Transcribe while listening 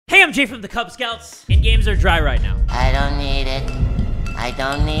I'm Jay from the Cub Scouts, and games are dry right now. I don't need it. I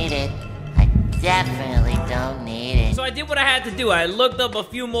don't need it. I definitely don't need it. So I did what I had to do. I looked up a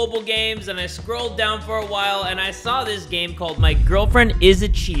few mobile games, and I scrolled down for a while, and I saw this game called My Girlfriend is a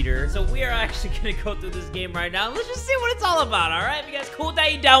Cheater. So we are actually gonna go through this game right now. Let's just see what it's all about, all right? If you guys cool with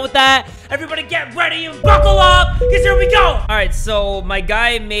that, you down with that? Everybody get ready and buckle up, because here we go! All right, so my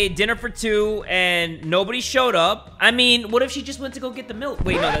guy made dinner for two, and nobody showed up. I mean, what if she just went to go get the milk?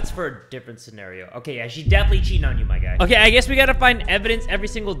 Wait, no, that's for a different scenario. Okay, yeah, she's definitely cheating on you, my guy. Okay, I guess we gotta find evidence every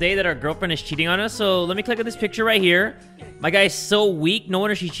single day that our girlfriend is cheating on us. So let me click on this picture right here. My guy's so weak. No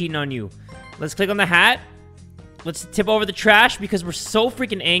wonder she's cheating on you. Let's click on the hat. Let's tip over the trash because we're so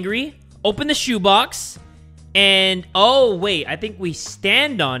freaking angry. Open the shoebox. And, oh, wait. I think we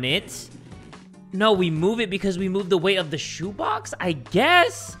stand on it. No, we move it because we move the weight of the shoebox, I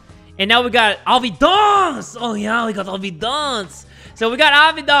guess. And now we got Alvidance. Oh, yeah, we got Alvidance. So we got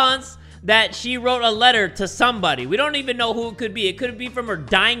Alvidance that she wrote a letter to somebody. We don't even know who it could be. It could be from her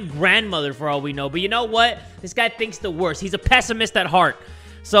dying grandmother for all we know. But you know what? This guy thinks the worst. He's a pessimist at heart.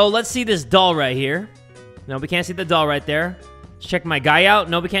 So let's see this doll right here. No, we can't see the doll right there. Let's check my guy out.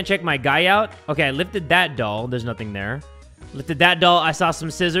 No, we can't check my guy out. Okay, I lifted that doll. There's nothing there. Lifted that doll. I saw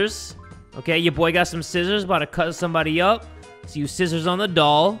some scissors. Okay, your boy got some scissors. About to cut somebody up. So you scissors on the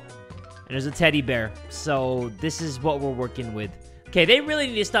doll. And there's a teddy bear. So this is what we're working with. Okay, they really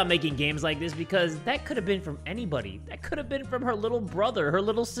need to stop making games like this because that could have been from anybody. That could have been from her little brother, her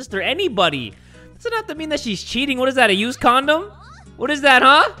little sister, anybody. Doesn't have to mean that she's cheating. What is that, a used condom? What is that,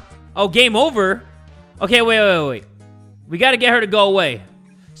 huh? Oh, game over? Okay, wait. We got to get her to go away.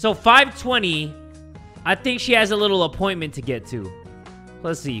 So 5:20, I think she has a little appointment to get to.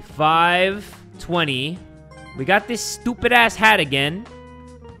 Let's see, 5:20. We got this stupid-ass hat again.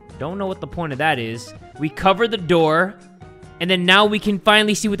 Don't know what the point of that is. We cover the door. And then now we can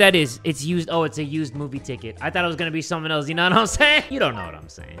finally see what that is. It's used. Oh, it's a used movie ticket. I thought it was going to be something else. You know what I'm saying? You don't know what I'm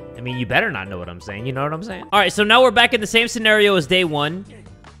saying. I mean, you better not know what I'm saying. You know what I'm saying? All right, so now we're back in the same scenario as day one.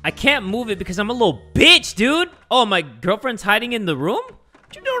 I can't move it because I'm a little bitch, dude. Oh, my girlfriend's hiding in the room?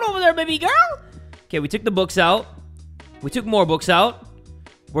 What you doing over there, baby girl? Okay, we took the books out. We took more books out.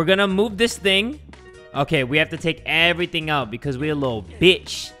 We're going to move this thing. Okay, we have to take everything out because we're a little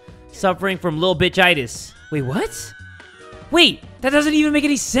bitch. Suffering from little bitchitis. Wait, what? Wait, that doesn't even make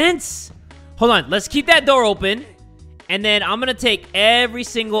any sense. Hold on, let's keep that door open. And then I'm gonna take every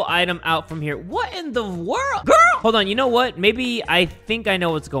single item out from here. What in the world? Girl! Hold on, you know what? Maybe I think I know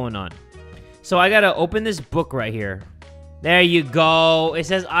what's going on. So I gotta open this book right here. There you go. It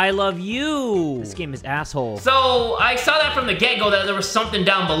says, I love you. This game is asshole. So I saw that from the get-go that there was something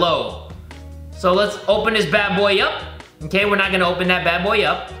down below. So let's open this bad boy up. Okay, we're not gonna open that bad boy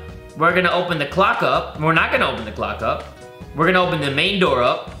up. We're gonna open the clock up. We're not gonna open the clock up. We're gonna open the main door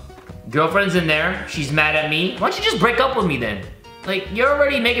up. Girlfriend's in there. She's mad at me. Why don't you just break up with me then? Like, you're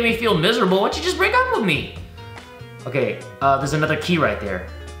already making me feel miserable. Why don't you just break up with me? Okay, there's another key right there.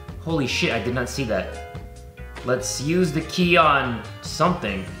 Holy shit, I did not see that. Let's use the key on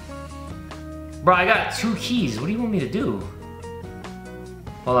something. Bro, I got 2 keys. What do you want me to do?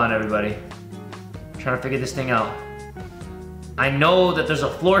 Hold on, everybody. I'm trying to figure this thing out. I know that there's a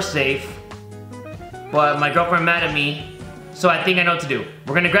floor safe, but my girlfriend mad at me. So I think I know what to do.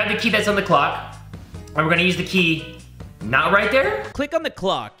 We're gonna grab the key that's on the clock, and we're gonna use the key not right there. Click on the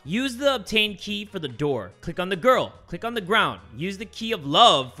clock. Use the obtained key for the door. Click on the girl. Click on the ground. Use the key of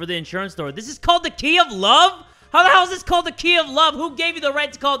love for the insurance door. This is called the key of love? How the hell is this called the key of love? Who gave you the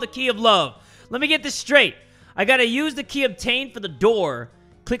right to call it the key of love? Let me get this straight. I gotta use the key obtained for the door.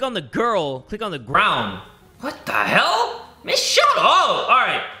 Click on the girl. Click on the ground. What the hell? Man, shut up. All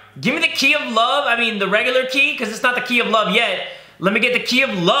right. Give me the key of love. I mean, the regular key, because it's not the key of love yet. Let me get the key of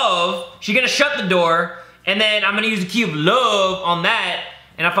love. She's going to shut the door. And then I'm going to use the key of love on that.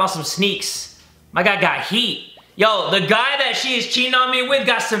 And I found some sneaks. My guy got heat. Yo, the guy that she is cheating on me with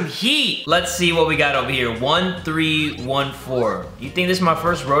got some heat. Let's see what we got over here. 1, 3, 1, 4. You think this is my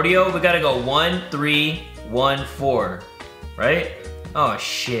first rodeo? We got to go 1, 3, 1, 4. Right? Oh,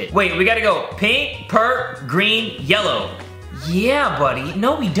 shit. Wait, we got to go pink, purple, green, yellow. Yeah, buddy.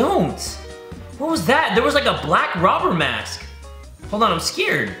 No, we don't. What was that? There was like a black robber mask. Hold on, I'm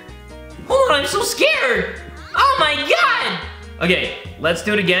scared. Hold on, I'm so scared. Oh my god. Okay, let's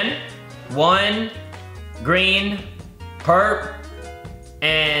do it again. 1, green, purple,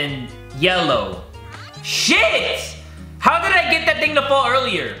 and yellow. Shit! How did I get that thing to fall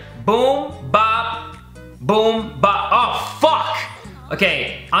earlier? Boom, bop, boom, bop. Oh, fuck.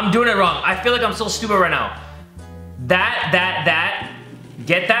 Okay, I'm doing it wrong. I feel like I'm so stupid right now. That.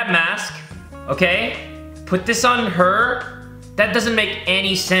 Get that mask, okay? Put this on her. That doesn't make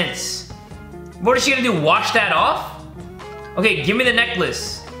any sense. What is she gonna do, wash that off? Okay, give me the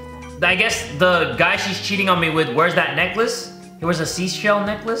necklace. I guess the guy she's cheating on me with wears that necklace. He wears a seashell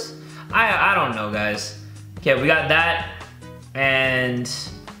necklace. I don't know, guys. Okay, we got that. And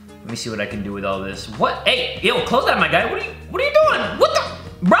let me see what I can do with all this. What? Hey, yo, close that, my guy. What are you doing? What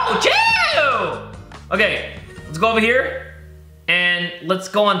the? Bro, chill! Okay, let's go over here. And let's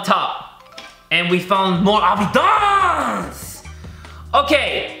go on top. And we found more evidence.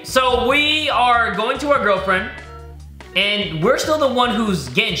 Okay, so we are going to our girlfriend. And we're still the one who's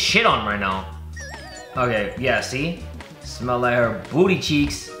getting shit on right now. Okay, yeah, see? Smell like her booty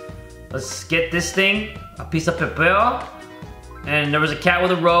cheeks. Let's get this thing. A piece of paper. And there was a cat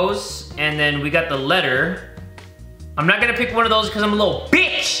with a rose. And then we got the letter. I'm not gonna pick one of those because I'm a little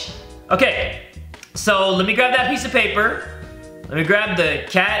bitch. Okay, so let me grab that piece of paper. Let me grab the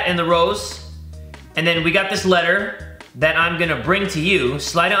cat and the rose. And then we got this letter that I'm gonna bring to you.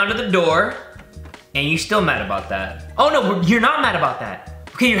 Slide it under the door. And you still mad about that? Oh no, you're not mad about that.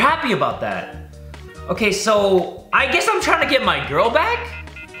 Okay, you're happy about that. Okay, so I guess I'm trying to get my girl back?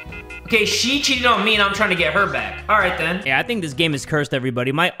 Okay, she cheated on me and I'm trying to get her back. All right then. Yeah, I think this game is cursed,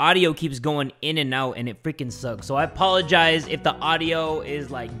 everybody. My audio keeps going in and out and it freaking sucks. So I apologize if the audio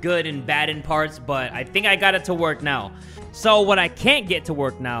is like good and bad in parts, but I think I got it to work now. So what I can't get to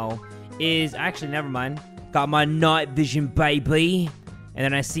work now is, actually, never mind. Got my night vision, baby. And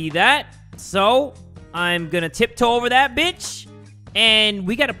then I see that. So, I'm gonna tiptoe over that bitch. And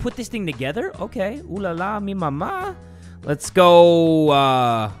we gotta put this thing together. Okay. Ooh la la, mi mama. Let's go,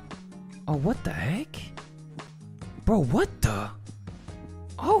 oh, what the heck? Bro, what the?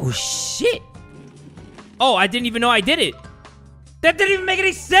 Oh, shit. Oh, I didn't even know I did it. That didn't even make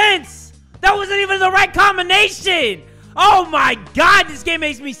any sense. That wasn't even the right combination. Oh my God, this game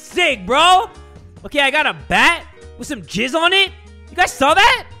makes me sick, bro. Okay, I got a bat with some jizz on it. You guys saw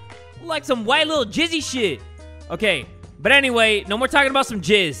that? Like some white little jizzy shit. Okay, but anyway, no more talking about some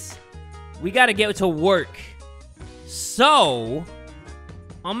jizz. We gotta get to work. So,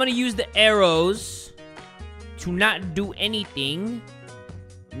 I'm gonna use the arrows to not do anything.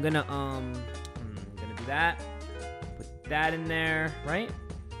 I'm gonna do that. Put that in there, right?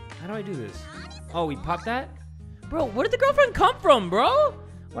 How do I do this? Oh, we pop that? Bro, where did the girlfriend come from, bro?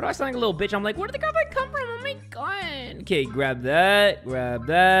 Why do I sound like a little bitch? I'm like, where did the girlfriend come from? Oh my God. Okay, grab that, grab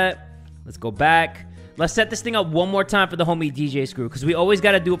that. Let's go back. Let's set this thing up one more time for the homie DJ Screw, because we always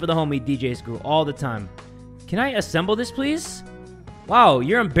got to do it for the homie DJ Screw all the time. Can I assemble this, please? Wow,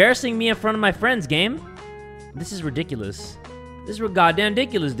 you're embarrassing me in front of my friends, game. This is ridiculous. This is goddamn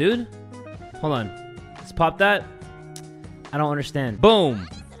ridiculous, dude. Hold on. Let's pop that. I don't understand. Boom.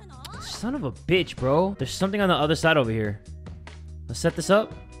 Son of a bitch, bro. There's something on the other side over here. Let's set this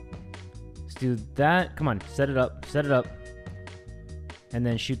up. Let's do that. Come on, set it up. Set it up. And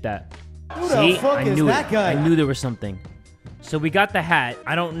then shoot that. Who See? the fuck I is knew that it. guy? I knew there was something. So we got the hat.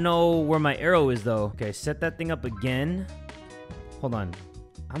 I don't know where my arrow is, though. Okay, set that thing up again. Hold on.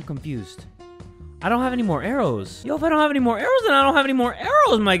 I'm confused. I don't have any more arrows. Yo, if I don't have any more arrows, then I don't have any more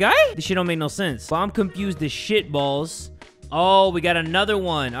arrows, my guy. This shit don't make no sense. Well, I'm confused as shit balls. Oh, we got another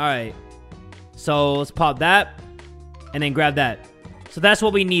one. All right. So let's pop that and then grab that. So that's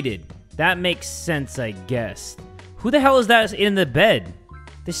what we needed. That makes sense, I guess. Who the hell is that in the bed?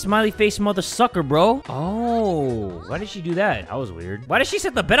 This smiley face mother sucker, bro. Oh, why did she do that? That was weird. Why did she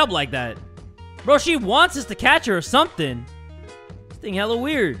set the bed up like that? Bro, she wants us to catch her or something. This thing hella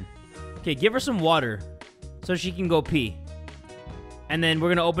weird. Okay, give her some water so she can go pee. And then we're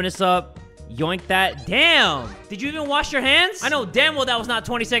gonna open this up. Yoink that. Damn! Did you even wash your hands? I know damn well that was not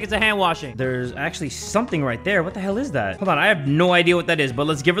 20 seconds of hand washing. There's actually something right there. What the hell is that? Hold on, I have no idea what that is, but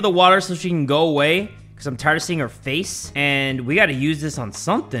let's give her the water so she can go away, because I'm tired of seeing her face. And we gotta use this on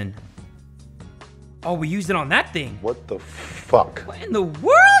something. Oh, we used it on that thing. What the fuck? What in the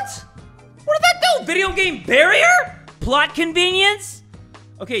world? What did that do? Video game barrier? Plot convenience?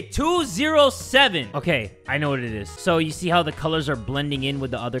 Okay, 207. Okay, I know what it is. So you see how the colors are blending in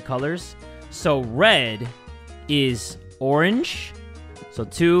with the other colors? So red is orange. So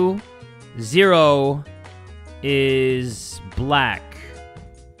 20 is black.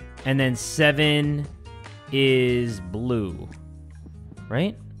 And then 7 is blue.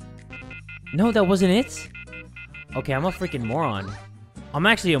 Right? No, that wasn't it? Okay, I'm a freaking moron. I'm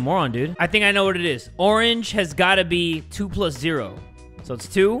actually a moron, dude. I think I know what it is. Orange has got to be 2 plus 0. So it's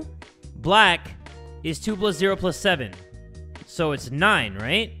 2. Black is 2 plus 0 plus 7. So it's 9,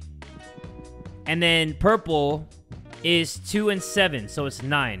 right? And then purple is 2 and 7. So it's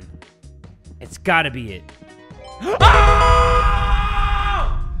 9. It's got to be it. Oh!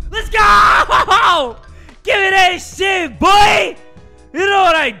 Let's go! Give me that shit, boy! You know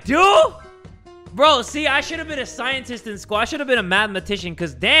what I do? Bro, see, I should have been a scientist in school. I should have been a mathematician,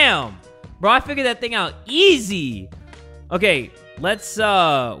 because damn. Bro, I figured that thing out easy. Okay, let's,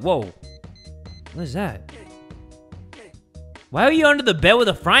 whoa. What is that? Why are you under the bed with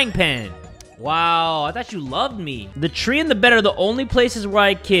a frying pan? Wow, I thought you loved me. The tree and the bed are the only places where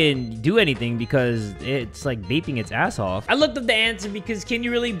I can do anything because it's like vaping its ass off. I looked up the answer because can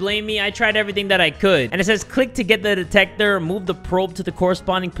you really blame me? I tried everything that I could. And it says click to get the detector, move the probe to the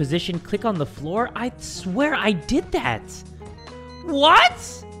corresponding position, click on the floor. I swear I did that.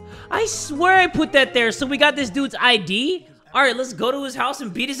 What? I swear I put that there. So we got this dude's ID. All right, let's go to his house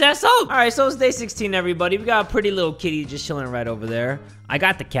and beat his ass up. All right, so it's day 16, everybody. We got a pretty little kitty just chilling right over there. I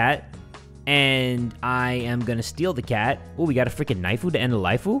got the cat. And I am gonna steal the cat. Oh, we got a freaking knifeu to end the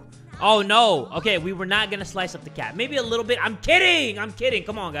lifeu? Oh, no. Okay, we were not gonna slice up the cat. Maybe a little bit. I'm kidding. I'm kidding.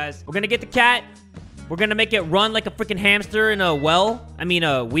 Come on, guys. We're gonna get the cat. We're gonna make it run like a freaking hamster in a well. I mean,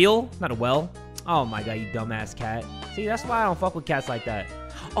 a wheel. Not a well. Oh, my God, you dumbass cat. See, that's why I don't fuck with cats like that.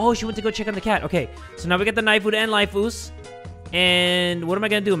 Oh, she went to go check on the cat. Okay, so now we got the knifeu to end lifeus. And what am I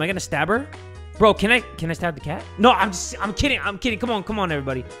gonna do? Am I gonna stab her? Bro, can I stab the cat? No, I'm kidding. I'm kidding. Come on,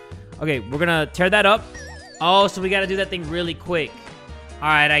 everybody. Okay, we're gonna tear that up. Oh, so we gotta do that thing really quick. All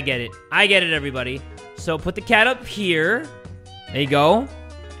right, I get it. I get it, everybody. So put the cat up here. There you go.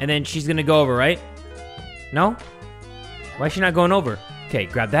 And then she's gonna go over, right? No? Why is she not going over? Okay,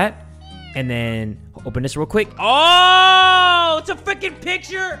 grab that. And then open this real quick. Oh, it's a freaking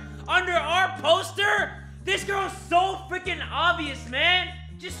picture under our poster. This girl's so freaking obvious, man.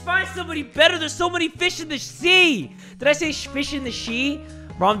 Just find somebody better. There's so many fish in the sea. Did I say fish in the sea?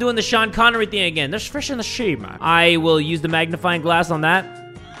 Bro, I'm doing the Sean Connery thing again. There's fish in the sea, man. I will use the magnifying glass on that.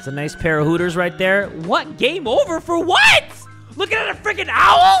 It's a nice pair of hooters right there. What? Game over for what? Looking at a freaking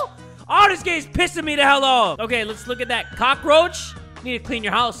owl? Oh, this game's pissing me the hell off. Okay, let's look at that cockroach. You need to clean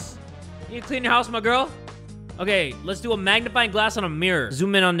your house. You need to clean your house, my girl. Okay, let's do a magnifying glass on a mirror.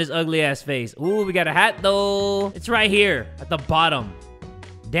 Zoom in on this ugly ass face. Ooh, we got a hat though. It's right here at the bottom.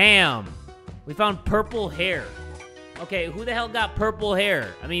 Damn. We found purple hair. Okay, who the hell got purple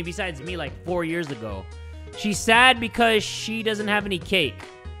hair? I mean, besides me like 4 years ago. She's sad because she doesn't have any cake.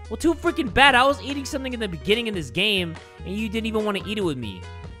 Well, too freaking bad. I was eating something in the beginning of this game, and you didn't even want to eat it with me.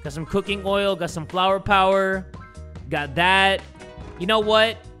 Got some cooking oil, got some flour power, got that. You know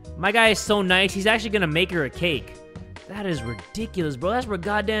what? My guy is so nice, he's actually gonna make her a cake. That is ridiculous, bro. That's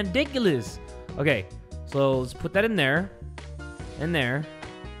goddamn ridiculous. Okay, so let's put that in there. In there.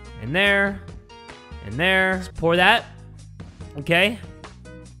 In there. In there. Let's pour that. Okay.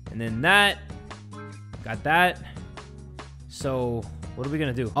 And then that. Got that. So, what are we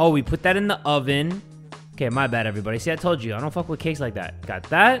gonna do? Oh, we put that in the oven. Okay, my bad, everybody. See, I told you, I don't fuck with cakes like that. Got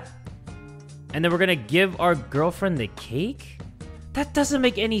that. And then we're gonna give our girlfriend the cake? That doesn't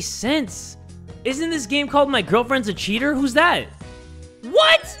make any sense. Isn't this game called My Girlfriend's a Cheater? Who's that?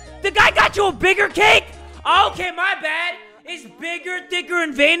 What? The guy got you a bigger cake? Okay, my bad. It's bigger, thicker,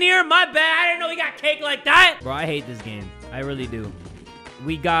 and veinier. My bad. I didn't know he got cake like that. Bro, I hate this game. I really do.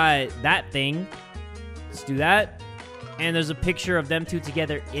 We got that thing. Let's do that. And there's a picture of them two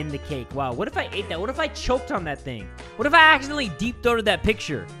together in the cake. Wow, what if I ate that? What if I choked on that thing? What if I accidentally deep-throated that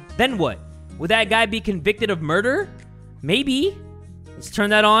picture? Then what? Would that guy be convicted of murder? Maybe. Let's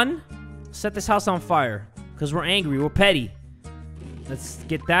turn that on. Set this house on fire. Because we're angry. We're petty. Let's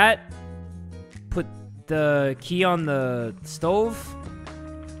get that. Put the key on the stove.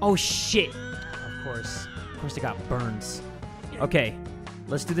 Oh, shit. Of course. Of course it got burns. Okay.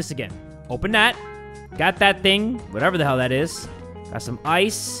 Let's do this again. Open that. Got that thing. Whatever the hell that is. Got some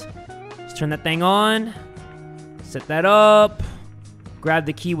ice. Let's turn that thing on. Set that up. Grab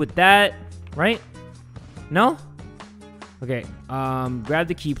the key with that. Right? No? Okay. Grab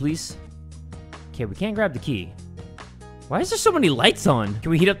the key, please. Okay, we can't grab the key. Why is there so many lights on?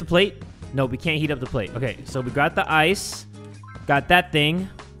 Can we heat up the plate? No, we can't heat up the plate. Okay, so we got the ice. Got that thing.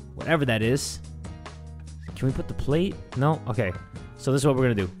 Whatever that is. Can we put the plate? No? Okay. So this is what we're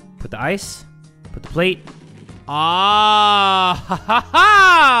gonna do. Put the ice. Put the plate. Ah! Ha ha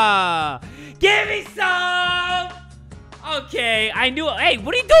ha! Give me some! Okay, I knew. Hey,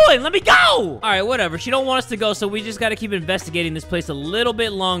 what are you doing? Let me go! All right, whatever. She don't want us to go, so we just gotta keep investigating this place a little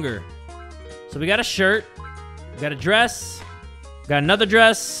bit longer. So we got a shirt. We got a dress. We got another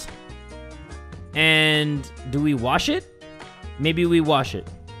dress. And do we wash it? Maybe we wash it.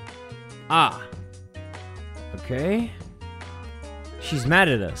 Ah. Okay. She's mad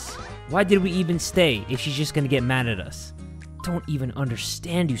at us. Why did we even stay if she's just gonna get mad at us? Don't even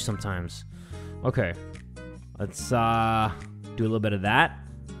understand you sometimes. Okay. Let's do a little bit of that.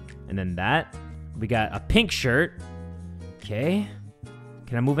 And then that. We got a pink shirt. Okay.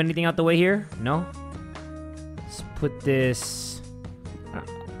 Can I move anything out the way here? No? Let's put this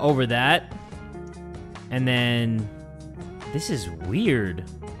over that. And then... This is weird.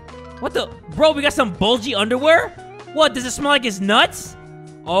 What the... Bro, we got some bulgy underwear? What, does it smell like his nuts?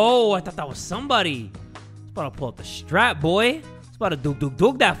 Oh, I thought that was somebody. It's about to pull out the strap, boy. It's about to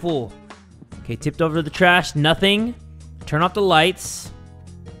dug that fool. Okay, tipped over to the trash. Nothing. Turn off the lights.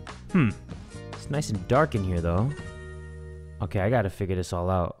 It's nice and dark in here, though. Okay, I gotta figure this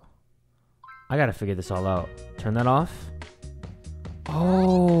all out. Turn that off.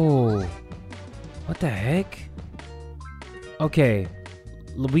 Oh. What the heck? Okay.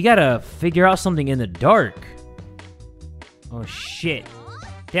 We gotta figure out something in the dark. Oh, shit.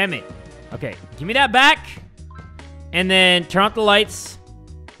 Damn it. Okay, give me that back. And then turn off the lights.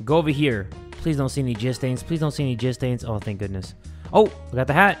 Go over here. Please don't see any jizz stains. Oh, thank goodness. Oh, we got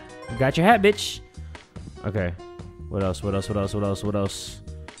the hat. We got your hat, bitch. Okay. What else? Why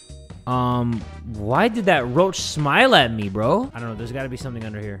did that roach smile at me, bro? I don't know. There's got to be something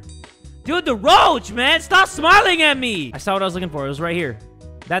under here. Dude, the roach, man. Stop smiling at me. I saw what I was looking for. It was right here.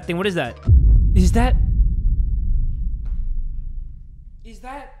 That thing. What is that? Is that...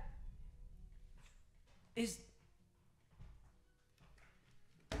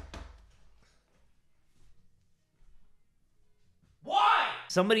 Why?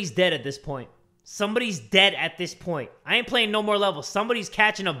 Somebody's dead at this point. I ain't playing no more levels. Somebody's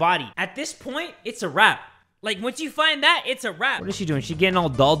catching a body. At this point, it's a wrap. Like, once you find that, it's a wrap. What is she doing? She getting all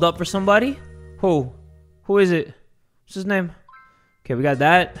dolled up for somebody? Who? Who is it? What's his name? Okay, we got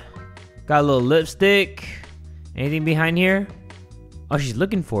that. Got a little lipstick. Anything behind here? Oh, she's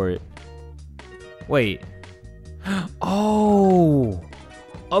looking for it. Wait. Oh.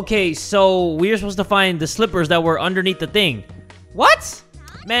 Okay, so we were supposed to find the slippers that were underneath the thing. What?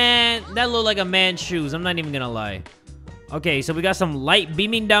 Man, that looked like a man's shoes. I'm not even gonna lie. Okay, so we got some light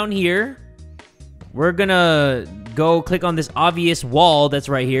beaming down here. We're gonna go click on this obvious wall that's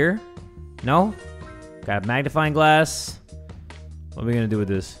right here. No? Got a magnifying glass. What are we gonna do with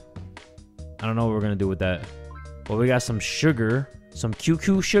this? I don't know what we're gonna do with that. Well, we got some sugar. Some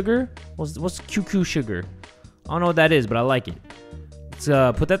QQ sugar? What's QQ sugar? I don't know what that is, but I like it.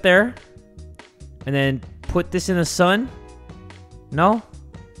 Let's put that there. And then put this in the sun. No?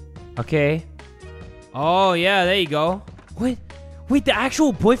 Okay. Oh, yeah, there you go. Wait, the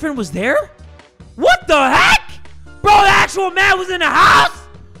actual boyfriend was there? What the heck? Bro, the actual man was in the house?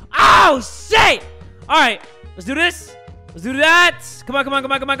 Oh, shit! Alright, let's do this. Let's do that. Come on.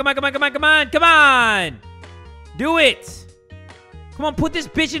 Do it. Come on, put this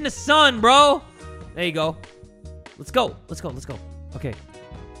bitch in the sun, bro. There you go. Let's go. Okay.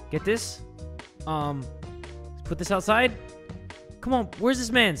 Get this. Let's put this outside. Come on, where's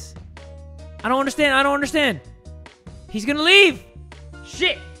this man's? I don't understand. He's gonna leave.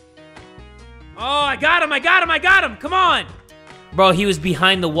 Shit. Oh, I got him. Come on. Bro, he was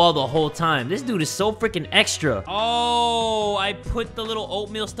behind the wall the whole time. This dude is so freaking extra. Oh, I put the little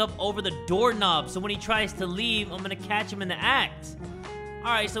oatmeal stuff over the doorknob, so when he tries to leave, I'm gonna catch him in the act.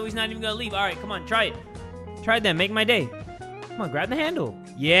 All right, so he's not even gonna leave. All right, come on, try it. Try it then, make my day. Come on, grab the handle.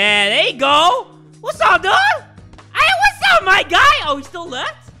 Yeah, there you go. What's up, dude? Hey, what's up, my guy? Oh, he still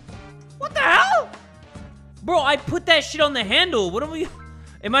left? What the hell? Bro, I put that shit on the handle. What are we...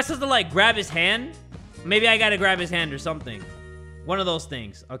 Am I supposed to, like, grab his hand? Maybe I gotta grab his hand or something. One of those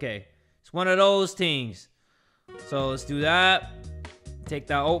things. Okay. It's one of those things. So, let's do that. Take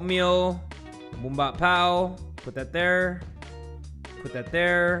that oatmeal. Boom, bop, pow. Put that there. Put that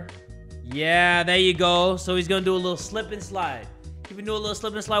there. Yeah, there you go. So, he's gonna do a little slip and slide. He been doing a little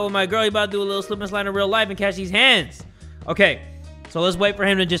slip and slide with my girl. He about to do a little slip and slide in real life and catch these hands. Okay. So, let's wait for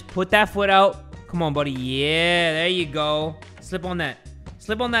him to just put that foot out. Come on, buddy. Yeah, there you go. Slip on that.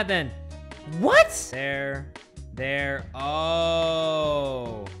 Slip on that then. What? There.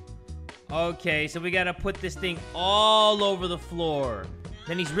 Oh. Okay, so we gotta put this thing all over the floor.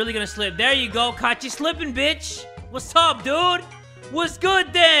 Then he's really gonna slip. There you go. Caught you slipping, bitch. What's up, dude? What's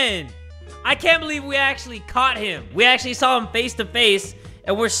good then? I can't believe we actually caught him. We actually saw him face to face,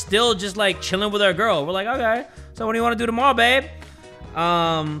 and we're still just like chilling with our girl. We're like, okay, so what do you want to do tomorrow, babe?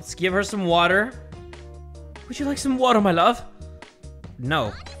 Let's give her some water. Would you like some water, my love?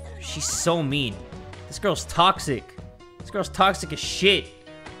 No. She's so mean. This girl's toxic. This girl's toxic as shit.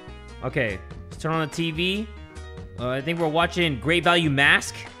 Okay, let's turn on the TV. I think we're watching Great Value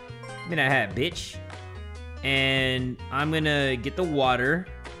Mask. Give me that hat, bitch. And I'm gonna get the water.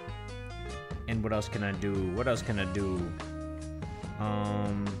 And what else can I do? I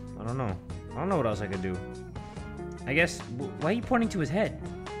don't know. I don't know what else I could do. I guess, why are you pointing to his head?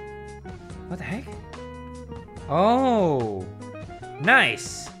 What the heck? Oh.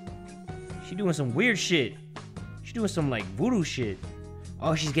 Nice. She doing some weird shit. She's doing some like voodoo shit.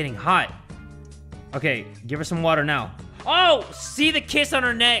 Oh, she's getting hot. Okay, give her some water now. Oh, see the kiss on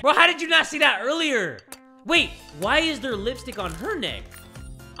her neck. Bro, how did you not see that earlier? Wait, why is there lipstick on her neck?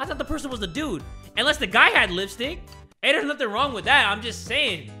 I thought the person was the dude. Unless the guy had lipstick. Hey, there's nothing wrong with that. I'm just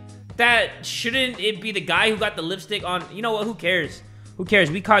saying. That shouldn't it be the guy who got the lipstick on? You know what? Who cares? Who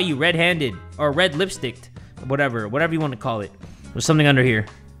cares? We call you red-handed or red lipsticked. Whatever you want to call it. There's something under here.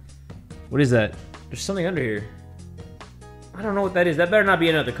 What is that? There's something under here. I don't know what that is. That better not be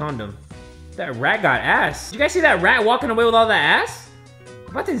another condom. That rat got ass. Did you guys see that rat walking away with all that ass?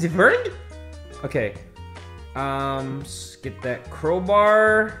 What is it burned? Okay. Get that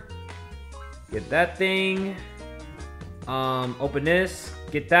crowbar. Get that thing. Open this.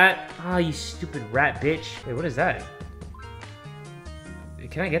 Get that. Ah, you stupid rat bitch. Wait, what is that?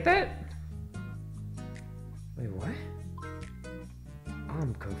 Can I get that? Wait, what?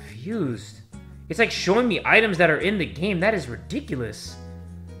 I'm confused. It's like showing me items that are in the game. That is ridiculous.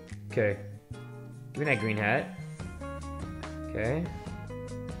 Okay. Give me that green hat. Okay.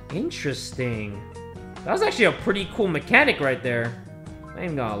 Interesting. That was actually a pretty cool mechanic right there. I ain't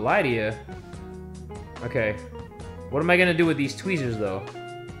even gonna lie to you. Okay. What am I gonna do with these tweezers, though?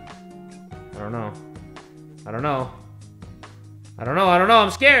 I don't know. I don't know. I don't know. I don't know.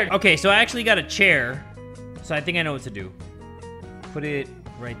 I'm scared. Okay, so I actually got a chair. So I think I know what to do. Put it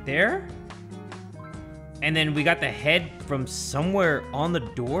right there. And then we got the head from somewhere on the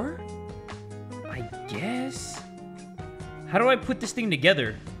door? I guess? How do I put this thing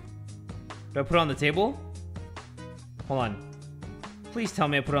together? Do I put it on the table? Hold on. Please tell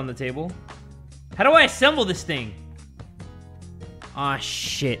me I put it on the table. How do I assemble this thing? Aw,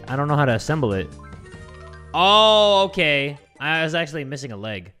 shit. I don't know how to assemble it. Oh, okay. I was actually missing a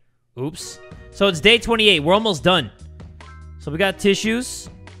leg. Oops. So it's day 28. We're almost done. So we got tissues.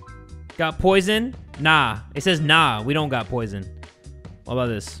 Got poison. Nah. It says nah. We don't got poison. What about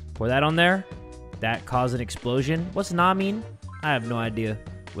this? Pour that on there. That caused an explosion. What's nah mean? I have no idea.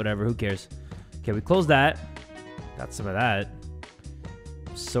 Whatever. Who cares? Okay, we close that. Got some of that.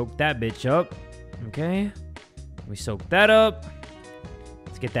 Soak that bitch up. Okay. We soak that up.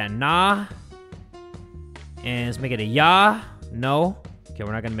 Let's get that nah. And let's make it a ya. No. Okay,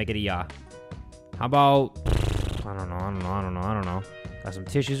 we're not gonna make it a ya. How about... I don't know. Got some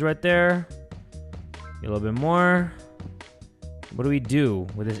tissues right there. Get a little bit more. What do we do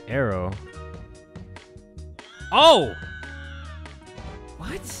with this arrow? Oh!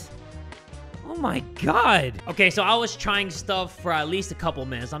 What? Oh my god. Okay, so I was trying stuff for at least a couple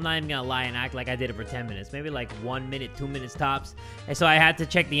minutes. I'm not even gonna lie and act like I did it for 10 minutes. Maybe like 1 minute, 2 minutes tops. And so I had to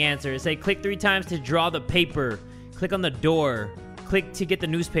check the answer. It said click 3 times to draw the paper. Click on the door. Click to get the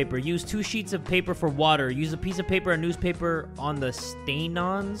newspaper. Use 2 sheets of paper for water. Use a piece of paper and newspaper on the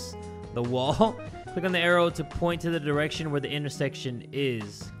stain-ons, the wall. Click on the arrow to point to the direction where the intersection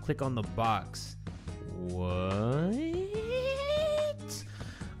is. Click on the box. What?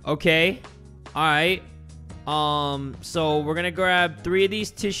 Okay. Alright. So we're gonna grab 3 of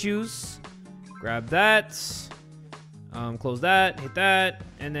these tissues. Grab that. Close that. Hit that.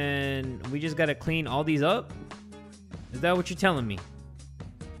 And then we just gotta clean all these up. Is that what you're telling me?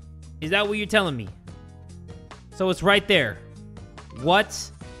 Is that what you're telling me? So it's right there.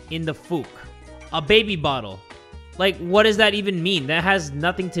 What's in the fook? A baby bottle. Like, what does that even mean? That has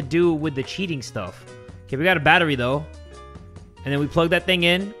nothing to do with the cheating stuff. Okay, we got a battery, though. And then we plug that thing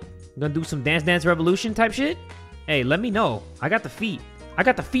in. I'm gonna do some Dance Dance Revolution type shit. Hey, let me know. I got the feet. I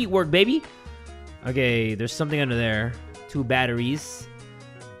got the feet work, baby. Okay, there's something under there. 2 batteries.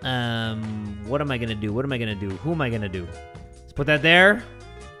 What am I gonna do? What am I gonna do? Who am I gonna do? Let's put that there.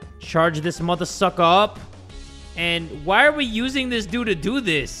 Charge this mother sucker up. And why are we using this dude to do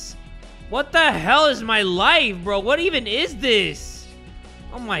this? What the hell is my life, bro? What even is this?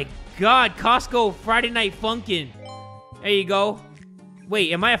 Oh my god, Costco Friday Night Funkin'. There you go.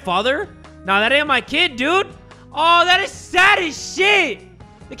 Wait, am I a father? Nah, that ain't my kid, dude. Oh, that is sad as shit.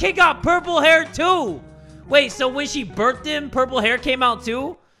 The kid got purple hair too. Wait, so when she birthed him, purple hair came out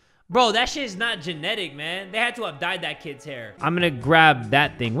too? Bro, that shit is not genetic, man. They had to have dyed that kid's hair. I'm gonna grab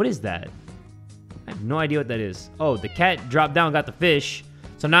that thing. What is that? I have no idea what that is. Oh, the cat dropped down, got the fish.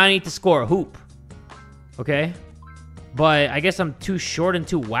 So now I need to score a hoop. Okay. But I guess I'm too short and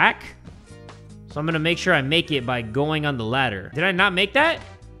too whack. So I'm gonna make sure I make it by going on the ladder. Did I not make that?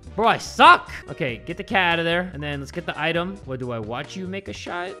 Bro, I suck. Okay, get the cat out of there. And then let's get the item. What, do I watch you make a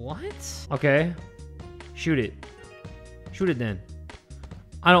shot? What? Okay. Shoot it. Shoot it then.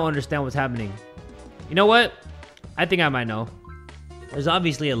 I don't understand what's happening. You know what? I think I might know. There's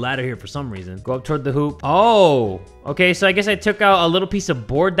obviously a ladder here for some reason. Go up toward the hoop. Oh, okay, so I guess I took out a little piece of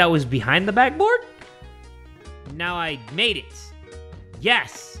board that was behind the backboard. Now I made it.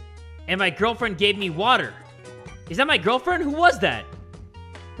 Yes. And my girlfriend gave me water. Is that my girlfriend? Who was that?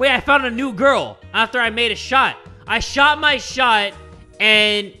 Wait, I found a new girl after I made a shot. I shot my shot,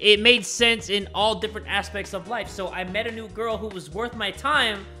 and it made sense in all different aspects of life. So I met a new girl who was worth my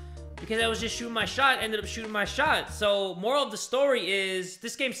time because I was just shooting my shot, ended up shooting my shot. So moral of the story is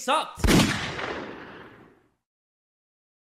this game sucked.